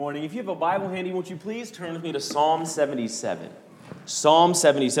Morning. If you have a Bible handy, won't you please turn with me to Psalm 77. Psalm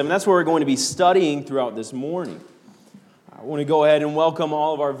 77. That's where we're going to be studying throughout this morning. I want to go ahead and welcome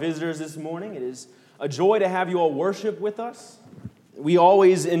all of our visitors this morning. It is a joy to have you all worship with us. We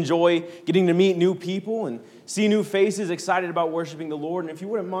always enjoy getting to meet new people and see new faces excited about worshiping the Lord. And if you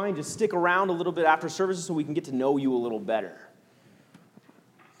wouldn't mind, just stick around a little bit after services so we can get to know you a little better.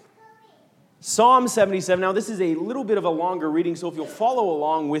 Psalm 77. Now, this is a little bit of a longer reading, so if you'll follow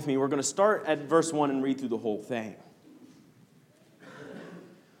along with me, we're going to start at verse 1 and read through the whole thing.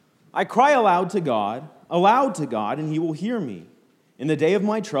 I cry aloud to God, and he will hear me. In the day of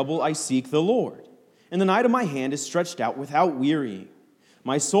my trouble, I seek the Lord. In the night of my hand is stretched out without wearying.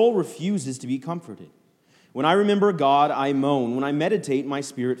 My soul refuses to be comforted. When I remember God, I moan. When I meditate, my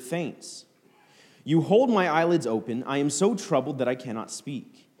spirit faints. You hold my eyelids open. I am so troubled that I cannot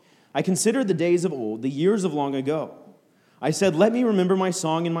speak. I consider the days of old, the years of long ago. I said, let me remember my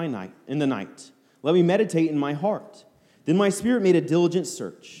song in the night. Let me meditate in my heart. Then my spirit made a diligent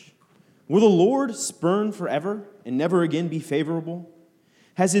search. Will the Lord spurn forever and never again be favorable?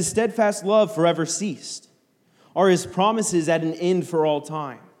 Has his steadfast love forever ceased? Are his promises at an end for all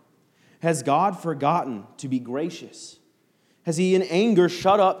time? Has God forgotten to be gracious? Has he in anger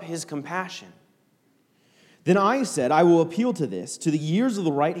shut up his compassion? Then I said, I will appeal to the years of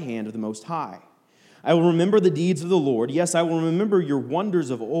the right hand of the Most High. I will remember the deeds of the Lord. Yes, I will remember your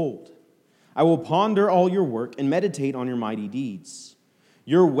wonders of old. I will ponder all your work and meditate on your mighty deeds.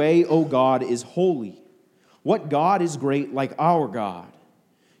 Your way, O God, is holy. What God is great like our God?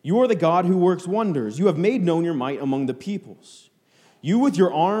 You are the God who works wonders. You have made known your might among the peoples. You with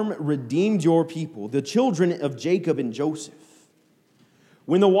your arm redeemed your people, the children of Jacob and Joseph.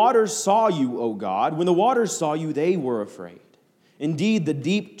 When the waters saw you, O God, when the waters saw you, they were afraid. Indeed, the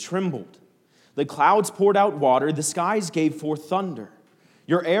deep trembled. The clouds poured out water. The skies gave forth thunder.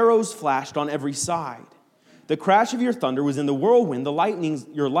 Your arrows flashed on every side. The crash of your thunder was in the whirlwind.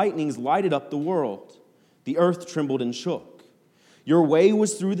 Your lightnings lighted up the world. The earth trembled and shook. Your way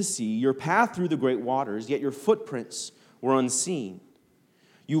was through the sea, your path through the great waters, yet your footprints were unseen.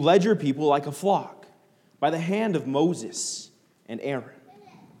 You led your people like a flock by the hand of Moses and Aaron.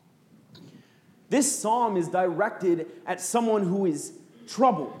 This psalm is directed at someone who is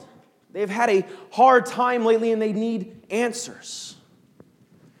troubled. They've had a hard time lately and they need answers.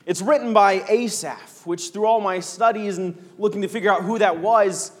 It's written by Asaph, which through all my studies and looking to figure out who that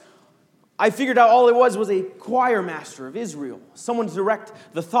was, I figured out all it was a choir master of Israel, someone to direct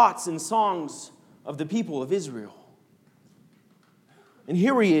the thoughts and songs of the people of Israel. And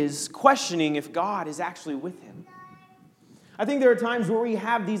here he is questioning if God is actually with him. I think there are times where we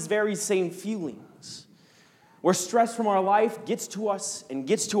have these very same feelings, where stress from our life gets to us,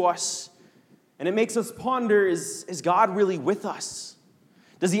 and it makes us ponder, is God really with us?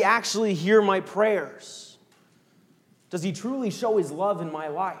 Does he actually hear my prayers? Does he truly show his love in my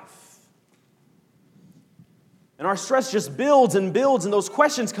life? And our stress just builds and builds, and those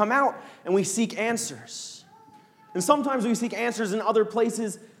questions come out, and we seek answers. And sometimes we seek answers in other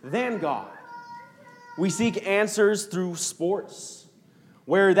places than God. We seek answers through sports,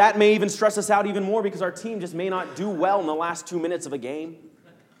 where that may even stress us out even more because our team just may not do well in the last 2 minutes of a game.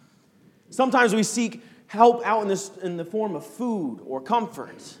 Sometimes we seek help out in the form of food or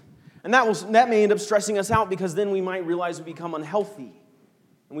comfort. And that may end up stressing us out because then we might realize we become unhealthy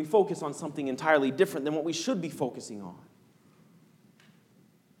and we focus on something entirely different than what we should be focusing on.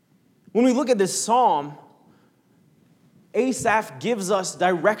 When we look at this psalm, Asaph gives us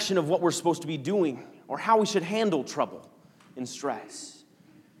direction of what we're supposed to be doing or how we should handle trouble and stress.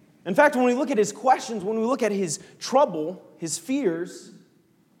 In fact, when we look at his questions, when we look at his trouble, his fears,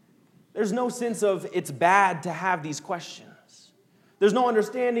 there's no sense of it's bad to have these questions. There's no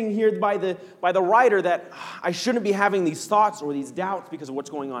understanding here by the writer that I shouldn't be having these thoughts or these doubts because of what's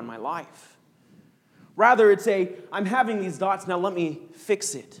going on in my life. Rather, it's I'm having these thoughts, now let me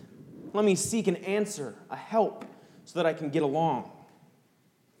fix it. Let me seek an answer, a help, so that I can get along.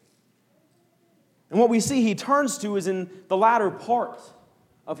 And what we see he turns to is in the latter part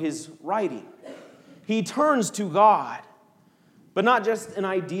of his writing. He turns to God, but not just an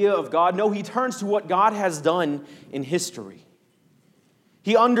idea of God. No, he turns to what God has done in history.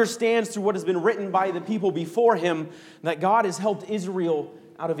 He understands through what has been written by the people before him that God has helped Israel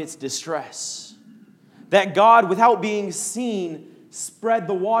out of its distress. That God, without being seen, spread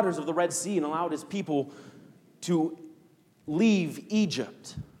the waters of the Red Sea and allowed his people to leave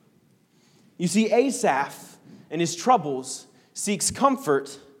Egypt. You see, Asaph in his troubles seeks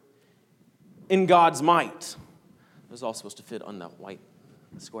comfort in God's might. It was all supposed to fit on the white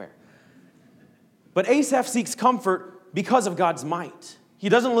square. But Asaph seeks comfort because of God's might. He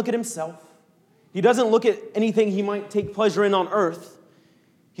doesn't look at himself. He doesn't look at anything he might take pleasure in on earth.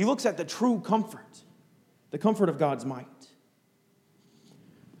 He looks at the true comfort, the comfort of God's might.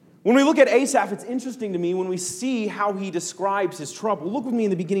 When we look at Asaph, it's interesting to me when we see how he describes his trouble. Look with me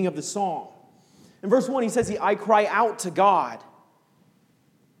in the beginning of the psalm. In verse 1, he says, I cry out to God,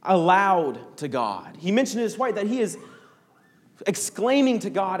 aloud to God. He mentioned it twice that he is exclaiming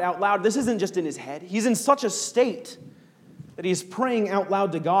to God out loud. This isn't just in his head. He's in such a state that he is praying out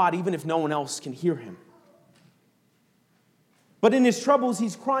loud to God even if no one else can hear him. But in his troubles,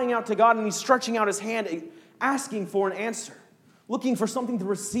 he's crying out to God and he's stretching out his hand, asking for an answer, looking for something to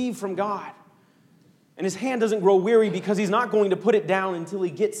receive from God. And his hand doesn't grow weary because he's not going to put it down until he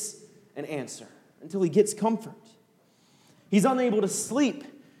gets an answer, until he gets comfort. He's unable to sleep.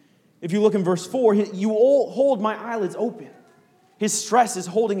 If you look in verse 4, you hold my eyelids open. His stress is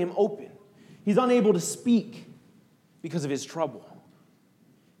holding him open. He's unable to speak because of his trouble.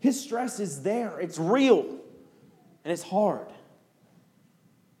 His stress is there. It's real. And it's hard.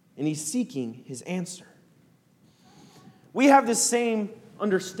 And he's seeking his answer. We have this same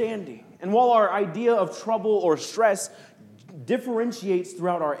understanding. And while our idea of trouble or stress differentiates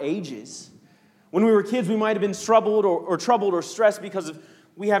throughout our ages, when we were kids, we might have been troubled or stressed because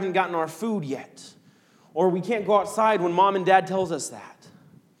we haven't gotten our food yet. Or we can't go outside when mom and dad tells us that.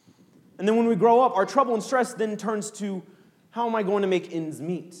 And then when we grow up, our trouble and stress then turns to, how am I going to make ends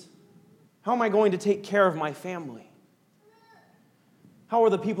meet? How am I going to take care of my family? How are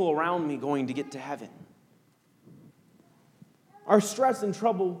the people around me going to get to heaven? Our stress and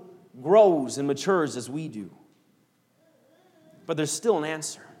trouble grows and matures as we do. But there's still an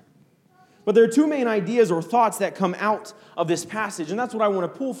answer. But there are two main ideas or thoughts that come out of this passage, and that's what I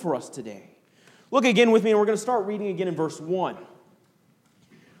want to pull for us today. Look again with me, and we're going to start reading again in verse 1.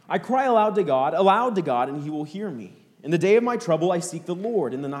 I cry aloud to God, and he will hear me. In the day of my trouble I seek the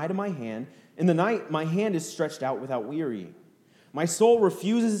Lord. In the night my hand is stretched out without wearying. My soul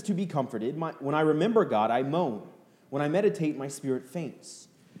refuses to be comforted. When I remember God, I moan. When I meditate, my spirit faints.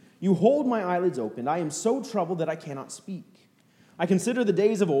 You hold my eyelids open. I am so troubled that I cannot speak. I consider the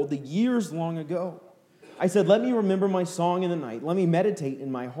days of old, the years long ago. I said, let me remember my song in the night. Let me meditate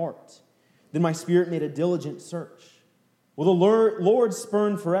in my heart. Then my spirit made a diligent search. Will the Lord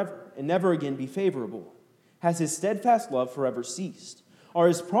spurn forever and never again be favorable? Has his steadfast love forever ceased? Are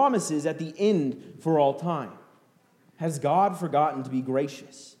his promises at the end for all time? Has God forgotten to be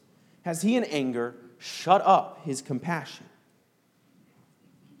gracious? Has he in anger shut up his compassion?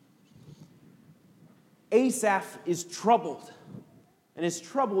 Asaph is troubled, and his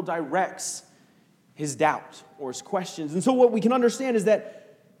trouble directs his doubt or his questions. And so what we can understand is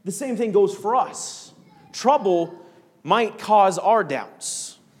that the same thing goes for us. Trouble might cause our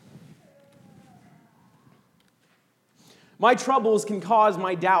doubts. My troubles can cause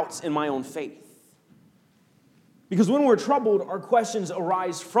my doubts in my own faith. Because when we're troubled, our questions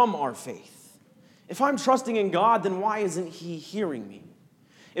arise from our faith. If I'm trusting in God, then why isn't he hearing me?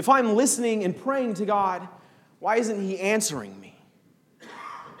 If I'm listening and praying to God, why isn't he answering me?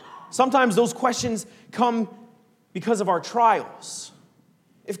 Sometimes those questions come because of our trials.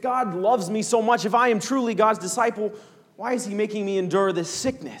 If God loves me so much, if I am truly God's disciple, why is he making me endure this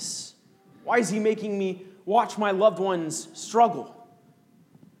sickness? Why is he making me watch my loved ones struggle?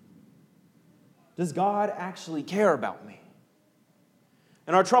 Does God actually care about me?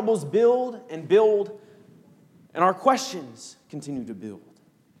 And our troubles build, and our questions continue to build.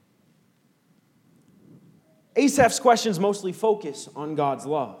 Asaph's questions mostly focus on God's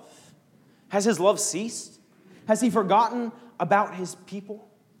love. Has his love ceased? Has he forgotten about his people?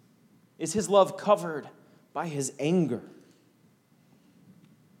 Is his love covered by his anger?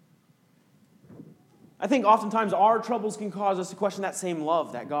 I think oftentimes our troubles can cause us to question that same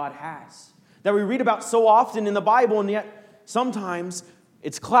love that God has, that we read about so often in the Bible, and yet sometimes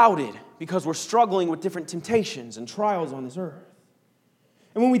it's clouded because we're struggling with different temptations and trials on this earth.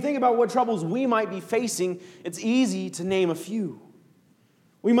 And when we think about what troubles we might be facing, it's easy to name a few.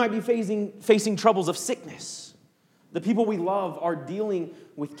 We might be facing troubles of sickness. The people we love are dealing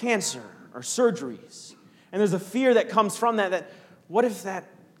with cancer or surgeries. And there's a fear that comes from that what if that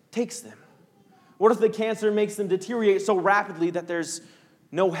takes them? What if the cancer makes them deteriorate so rapidly that there's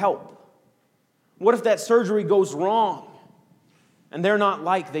no help? What if that surgery goes wrong and they're not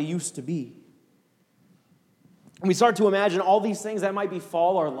like they used to be? And we start to imagine all these things that might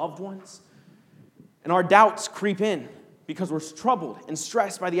befall our loved ones. And our doubts creep in because we're troubled and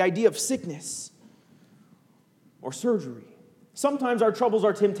stressed by the idea of sickness or surgery. Sometimes our troubles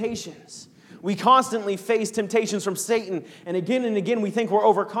are temptations. We constantly face temptations from Satan, and again we think we're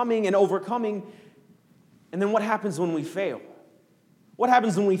overcoming. And then what happens when we fail? What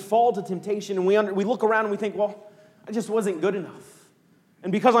happens when we fall to temptation and we look around and we think, well, I just wasn't good enough.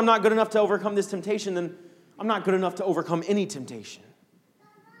 And because I'm not good enough to overcome this temptation, then I'm not good enough to overcome any temptation.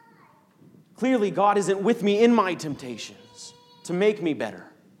 Clearly, God isn't with me in my temptations to make me better.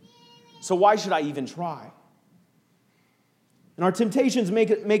 So why should I even try? And our temptations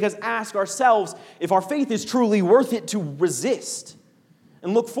make us ask ourselves if our faith is truly worth it to resist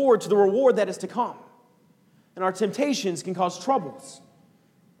and look forward to the reward that is to come. And our temptations can cause troubles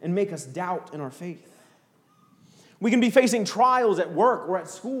and make us doubt in our faith. We can be facing trials at work or at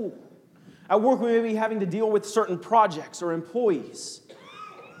school. At work, we may be having to deal with certain projects or employees.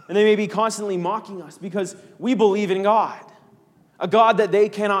 And they may be constantly mocking us because we believe in God. A God that they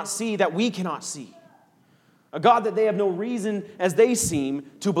cannot see, that we cannot see. A God that they have no reason, as they seem,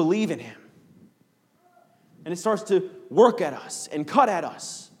 to believe in Him. And it starts to work at us and cut at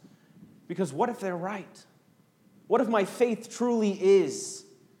us. Because what if they're right? What if my faith truly is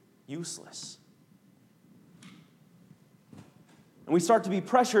useless? And we start to be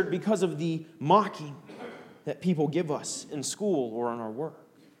pressured because of the mocking that people give us in school or on our work.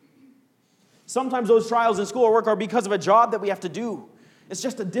 Sometimes those trials in school or work are because of a job that we have to do. It's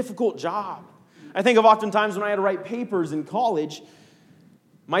just a difficult job. I think of oftentimes when I had to write papers in college,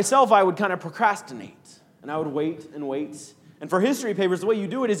 myself, I would kind of procrastinate. And I would wait and wait. And for history papers, the way you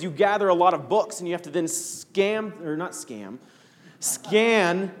do it is you gather a lot of books and you have to then scan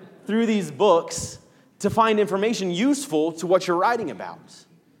through these books to find information useful to what you're writing about.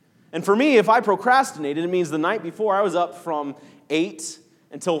 And for me, if I procrastinated, it means the night before I was up from 8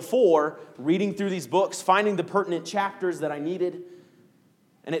 until 4, reading through these books, finding the pertinent chapters that I needed.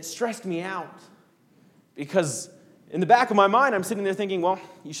 And it stressed me out. Because in the back of my mind, I'm sitting there thinking, well,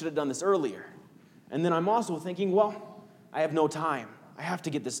 you should have done this earlier. And then I'm also thinking, well, I have no time. I have to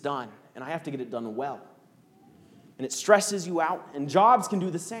get this done. And I have to get it done well. And it stresses you out. And jobs can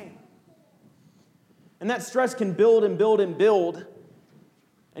do the same. And that stress can build and build and build.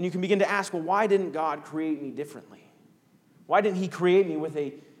 And you can begin to ask, well, why didn't God create me differently? Why didn't He create me with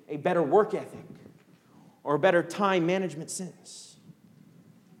a better work ethic or a better time management sense?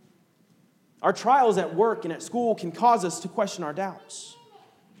 Our trials at work and at school can cause us to question our doubts.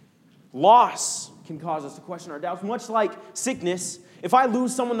 Loss can cause us to question our doubts. Much like sickness, if I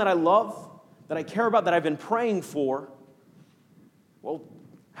lose someone that I love, that I care about, that I've been praying for, well,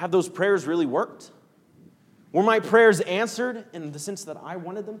 have those prayers really worked? Were my prayers answered in the sense that I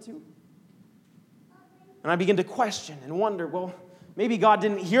wanted them to? And I begin to question and wonder, well, maybe God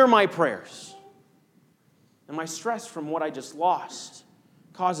didn't hear my prayers. And my stress from what I just lost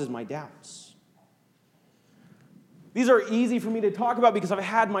causes my doubts. These are easy for me to talk about because I've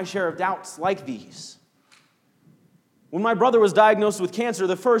had my share of doubts like these. When my brother was diagnosed with cancer,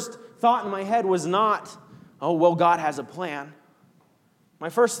 the first thought in my head was not, oh, well, God has a plan. My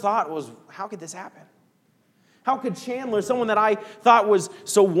first thought was, how could this happen? How could Chandler, someone that I thought was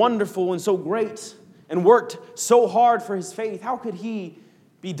so wonderful and so great and worked so hard for his faith, how could he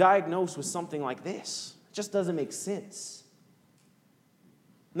be diagnosed with something like this? It just doesn't make sense.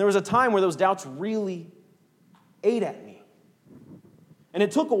 And there was a time where those doubts really ate at me. And it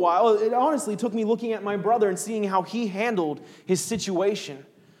took a while. It honestly took me looking at my brother and seeing how he handled his situation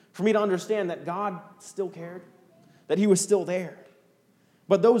for me to understand that God still cared, that He was still there.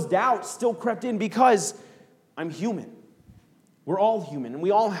 But those doubts still crept in because I'm human. We're all human, and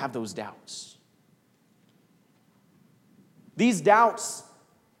we all have those doubts. These doubts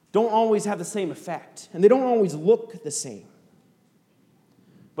don't always have the same effect, and they don't always look the same.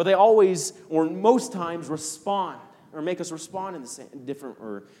 But they always, or most times, respond or make us respond in the different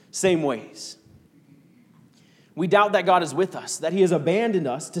or same ways. We doubt that God is with us, that He has abandoned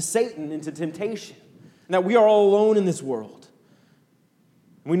us to Satan and to temptation, and that we are all alone in this world.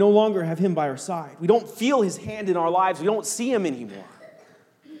 We no longer have Him by our side. We don't feel His hand in our lives. We don't see Him anymore.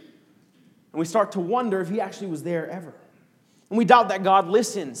 And we start to wonder if He actually was there ever. And we doubt that God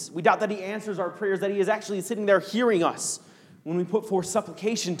listens. We doubt that He answers our prayers, that He is actually sitting there hearing us when we put forth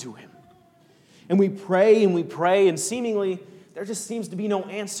supplication to Him. And we pray, and seemingly there just seems to be no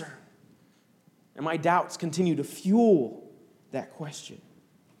answer. And my doubts continue to fuel that question.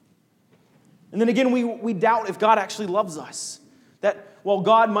 And then again, we doubt if God actually loves us. That while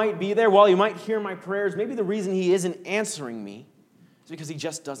God might be there, while He might hear my prayers, maybe the reason He isn't answering me is because He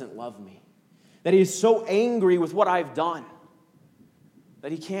just doesn't love me. That He is so angry with what I've done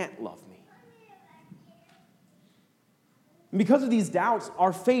that He can't love me. And because of these doubts,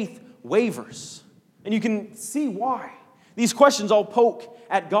 our faith wavers. And you can see why. These questions all poke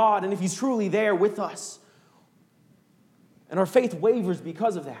at God and if He's truly there with us. And our faith wavers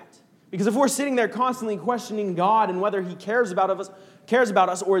because of that. Because if we're sitting there constantly questioning God and whether He cares about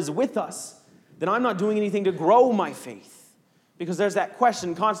us or is with us, then I'm not doing anything to grow my faith. Because there's that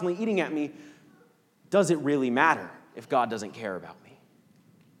question constantly eating at me, does it really matter if God doesn't care about me?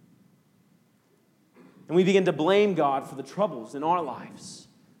 And we begin to blame God for the troubles in our lives.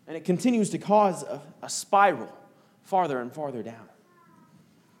 And it continues to cause a spiral farther and farther down.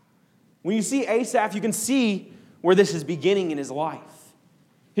 When you see Asaph, you can see where this is beginning in his life.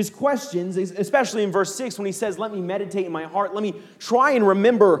 His questions, especially in verse 6, when he says, let me meditate in my heart, let me try and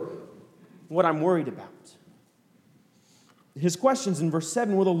remember what I'm worried about. His questions in verse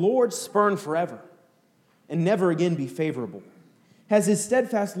 7, will the Lord spurn forever and never again be favorable? Has His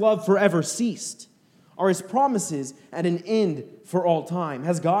steadfast love forever ceased? Are His promises at an end for all time?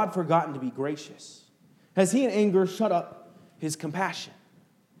 Has God forgotten to be gracious? Has He in anger shut up His compassion?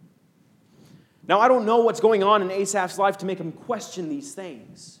 Now, I don't know what's going on in Asaph's life to make him question these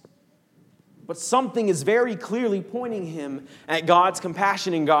things. But something is very clearly pointing him at God's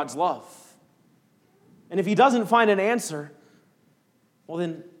compassion and God's love. And if he doesn't find an answer, well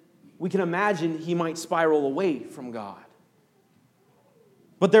then we can imagine he might spiral away from God.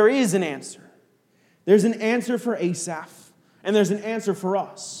 But there is an answer. There's an answer for Asaph, and there's an answer for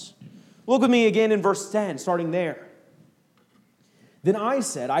us. Look with me again in verse 10, starting there. Then I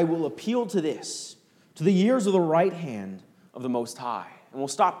said, I will appeal to this, to the years of the right hand of the Most High. And we'll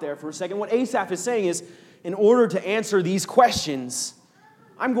stop there for a second. What Asaph is saying is, in order to answer these questions,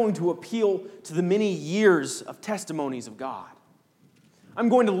 I'm going to appeal to the many years of testimonies of God. I'm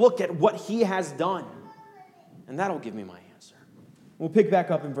going to look at what He has done, and that'll give me my answer. We'll pick back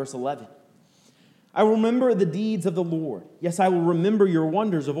up in verse 11. I will remember the deeds of the Lord. Yes, I will remember your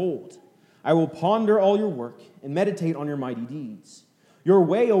wonders of old. I will ponder all your work and meditate on your mighty deeds. Your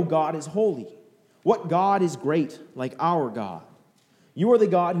way, O God, is holy. What God is great like our God? You are the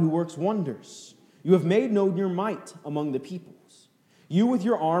God who works wonders. You have made known your might among the peoples. You with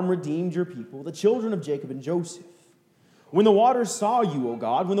your arm redeemed your people, the children of Jacob and Joseph. When the waters saw you, O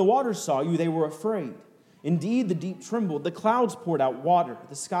God, when the waters saw you, they were afraid. Indeed, the deep trembled. The clouds poured out water.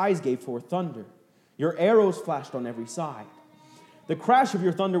 The skies gave forth thunder. Your arrows flashed on every side. The crash of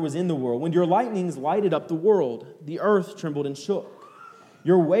your thunder was in the whirlwind. Your lightnings lighted up the world. The earth trembled and shook.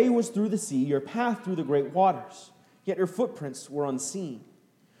 Your way was through the sea, your path through the great waters, yet your footprints were unseen.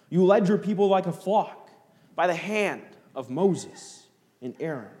 You led your people like a flock by the hand of Moses and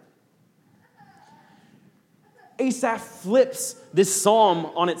Aaron. Asaph flips this psalm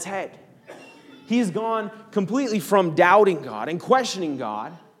on its head. He's gone completely from doubting God and questioning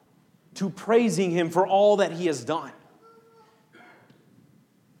God to praising Him for all that He has done.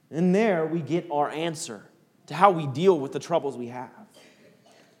 And there we get our answer to how we deal with the troubles we have.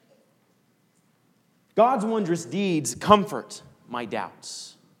 God's wondrous deeds comfort my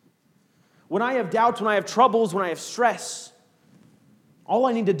doubts. When I have doubts, when I have troubles, when I have stress, all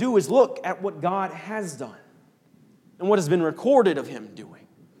I need to do is look at what God has done and what has been recorded of Him doing.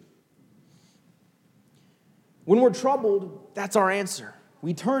 When we're troubled, that's our answer.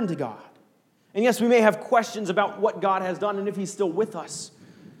 We turn to God. And yes, we may have questions about what God has done and if He's still with us.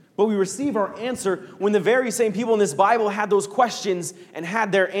 But we receive our answer when the very same people in this Bible had those questions and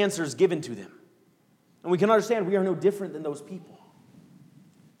had their answers given to them. And we can understand we are no different than those people.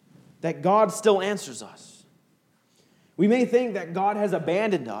 That God still answers us. We may think that God has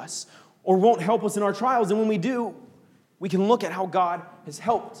abandoned us or won't help us in our trials. And when we do, we can look at how God has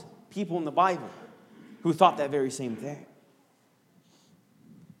helped people in the Bible who thought that very same thing.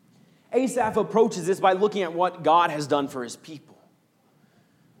 Asaph approaches this by looking at what God has done for His people.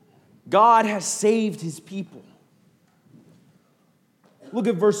 God has saved His people. Look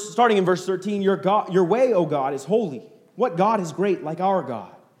at starting in verse 13. Your way, O God, is holy. What God is great like our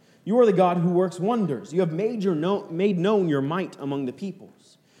God? You are the God who works wonders. You have made known your might among the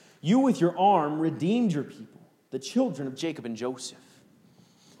peoples. You with your arm redeemed your people, the children of Jacob and Joseph.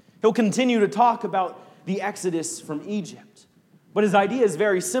 He'll continue to talk about the exodus from Egypt. But his idea is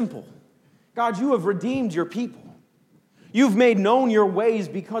very simple. God, you have redeemed your people. You've made known your ways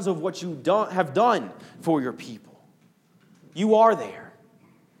because of what you have done for your people. You are there.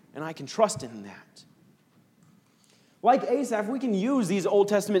 And I can trust in that. Like Asaph, we can use these Old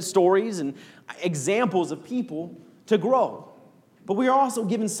Testament stories and examples of people to grow. But we are also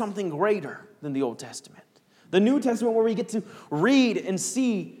given something greater than the Old Testament. The New Testament, where we get to read and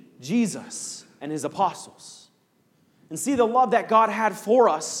see Jesus and His apostles. And see the love that God had for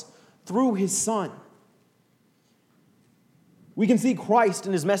us through His Son. We can see Christ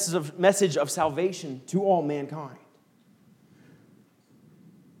in His message of salvation to all mankind.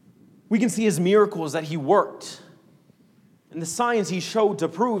 We can see His miracles that He worked and the signs he showed to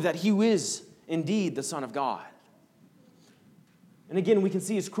prove that he is indeed the Son of God. And again, we can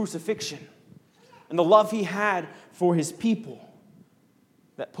see his crucifixion and the love he had for his people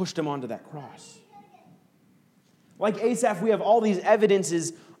that pushed him onto that cross. Like Asaph, we have all these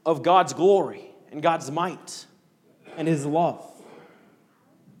evidences of God's glory and God's might and his love.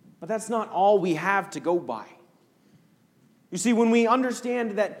 But that's not all we have to go by. You see, when we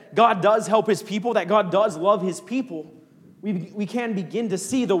understand that God does help his people, that God does love his people, we can begin to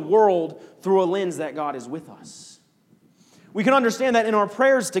see the world through a lens that God is with us. We can understand that in our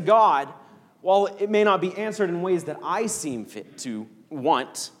prayers to God, while it may not be answered in ways that I seem fit to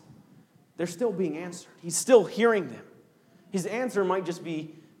want, they're still being answered. He's still hearing them. His answer might just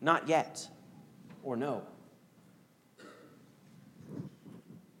be not yet or no.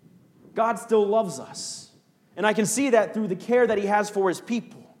 God still loves us. And I can see that through the care that he has for his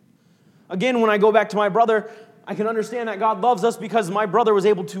people. Again, when I go back to my brother, I can understand that God loves us because my brother was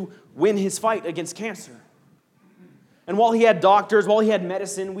able to win his fight against cancer. And while he had doctors, while he had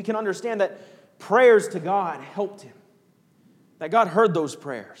medicine, we can understand that prayers to God helped him. That God heard those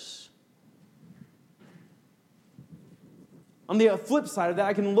prayers. On the flip side of that,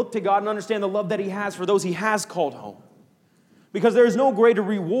 I can look to God and understand the love that he has for those he has called home. Because there is no greater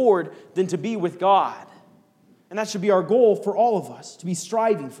reward than to be with God. And that should be our goal for all of us, to be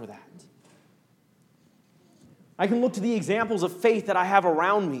striving for that. I can look to the examples of faith that I have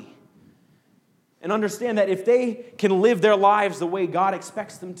around me and understand that if they can live their lives the way God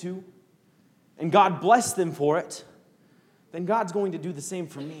expects them to, and God bless them for it, then God's going to do the same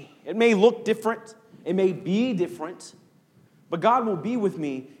for me. It may look different, it may be different, but God will be with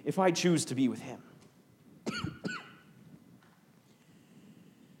me if I choose to be with him.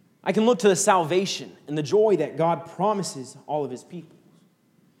 I can look to the salvation and the joy that God promises all of his people.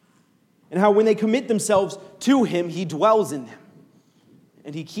 And how when they commit themselves to him, he dwells in them.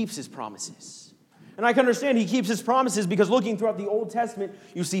 And he keeps his promises. And I can understand he keeps his promises because looking throughout the Old Testament,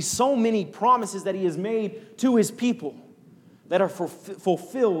 you see so many promises that he has made to his people that are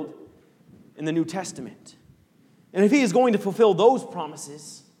fulfilled in the New Testament. And if he is going to fulfill those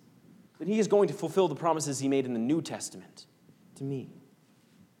promises, then he is going to fulfill the promises he made in the New Testament to me.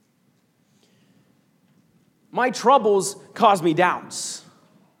 My troubles cause me doubts,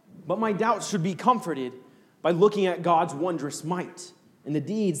 but my doubts should be comforted by looking at God's wondrous might and the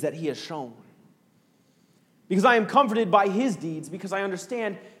deeds that he has shown. Because I am comforted by his deeds because I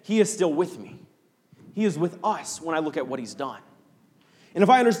understand he is still with me. He is with us when I look at what he's done. And if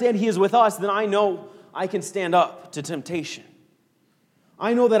I understand he is with us, then I know I can stand up to temptation.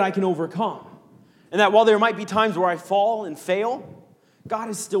 I know that I can overcome. And that while there might be times where I fall and fail, God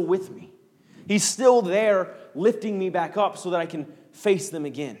is still with me. He's still there lifting me back up so that I can face them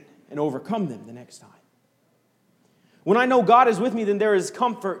again and overcome them the next time. When I know God is with me, then there is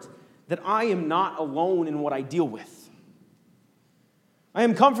comfort that I am not alone in what I deal with. I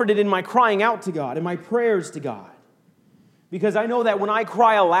am comforted in my crying out to God and my prayers to God. Because I know that when I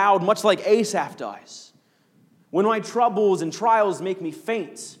cry aloud, much like Asaph does, when my troubles and trials make me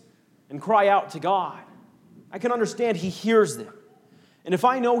faint and cry out to God, I can understand he hears them. And if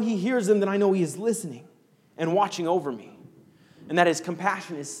I know he hears them, then I know he is listening and watching over me, and that his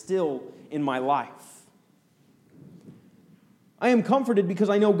compassion is still in my life. I am comforted because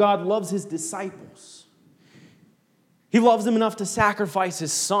I know God loves his disciples. He loves them enough to sacrifice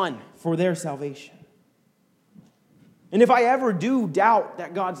his son for their salvation. And if I ever do doubt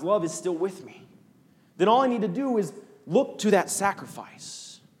that God's love is still with me, then all I need to do is look to that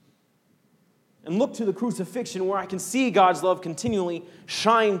sacrifice and look to the crucifixion where I can see God's love continually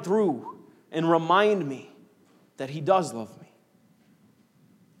shine through and remind me that he does love me.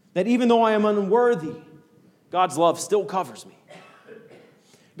 That even though I am unworthy, God's love still covers me.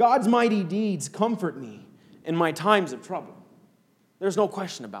 God's mighty deeds comfort me in my times of trouble. There's no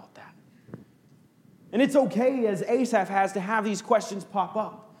question about that. And it's okay, as Asaph has, to have these questions pop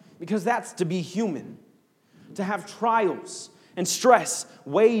up, because that's to be human. To have trials and stress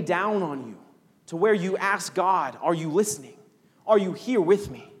weigh down on you to where you ask God, are you listening? Are you here with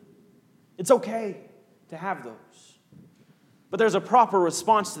me? It's okay to have those. But there's a proper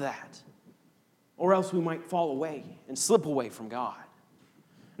response to that, or else we might fall away and slip away from God.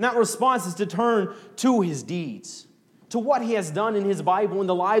 And that response is to turn to his deeds, to what he has done in his Bible and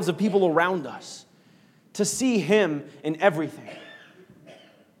the lives of people around us, to see him in everything,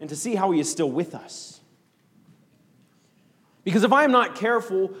 and to see how he is still with us. Because if I am not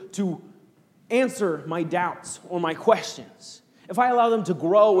careful to answer my doubts or my questions, if I allow them to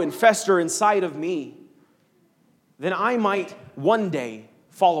grow and fester inside of me, then I might one day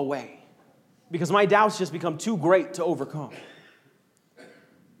fall away. because my doubts just become too great to overcome.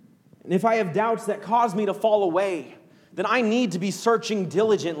 And if I have doubts that cause me to fall away, then I need to be searching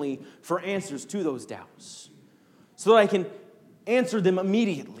diligently for answers to those doubts so that I can answer them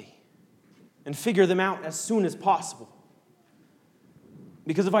immediately and figure them out as soon as possible.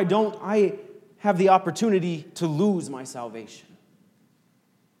 Because if I don't, I have the opportunity to lose my salvation.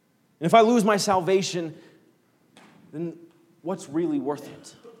 And if I lose my salvation, then what's really worth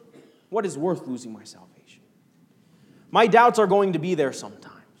it? What is worth losing my salvation? My doubts are going to be there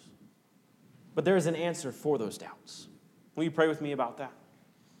sometimes, but there is an answer for those doubts. Will you pray with me about that?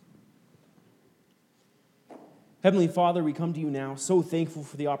 Heavenly Father, we come to you now so thankful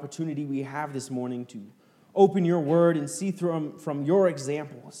for the opportunity we have this morning to open your word and see from your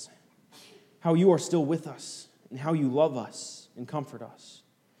examples how you are still with us and how you love us and comfort us.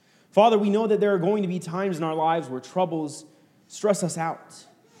 Father, we know that there are going to be times in our lives where troubles stress us out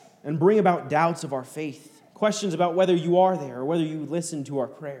and bring about doubts of our faith, questions about whether you are there or whether you listen to our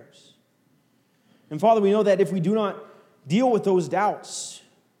prayers. And Father, we know that if we do not deal with those doubts,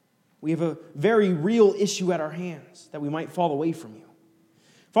 we have a very real issue at our hands that we might fall away from you.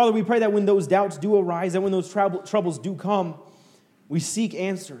 Father, we pray that when those doubts do arise, that when those troubles do come, we seek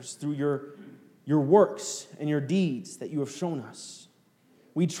answers through your works and your deeds that you have shown us.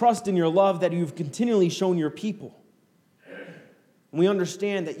 We trust in your love that you've continually shown your people. And we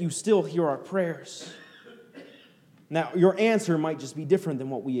understand that you still hear our prayers. Now, your answer might just be different than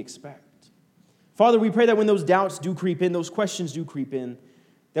what we expect. Father, we pray that when those doubts do creep in, those questions do creep in,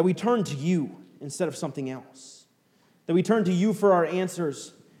 that we turn to you instead of something else. That we turn to you for our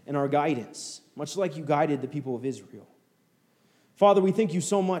answers and our guidance, much like you guided the people of Israel. Father, we thank you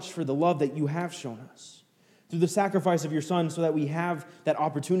so much for the love that you have shown us through the sacrifice of your Son so that we have that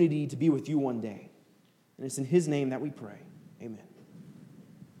opportunity to be with you one day. And it's in his name that we pray. Amen.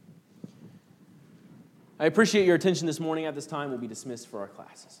 I appreciate your attention this morning. At this time, we'll be dismissed for our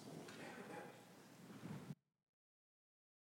classes.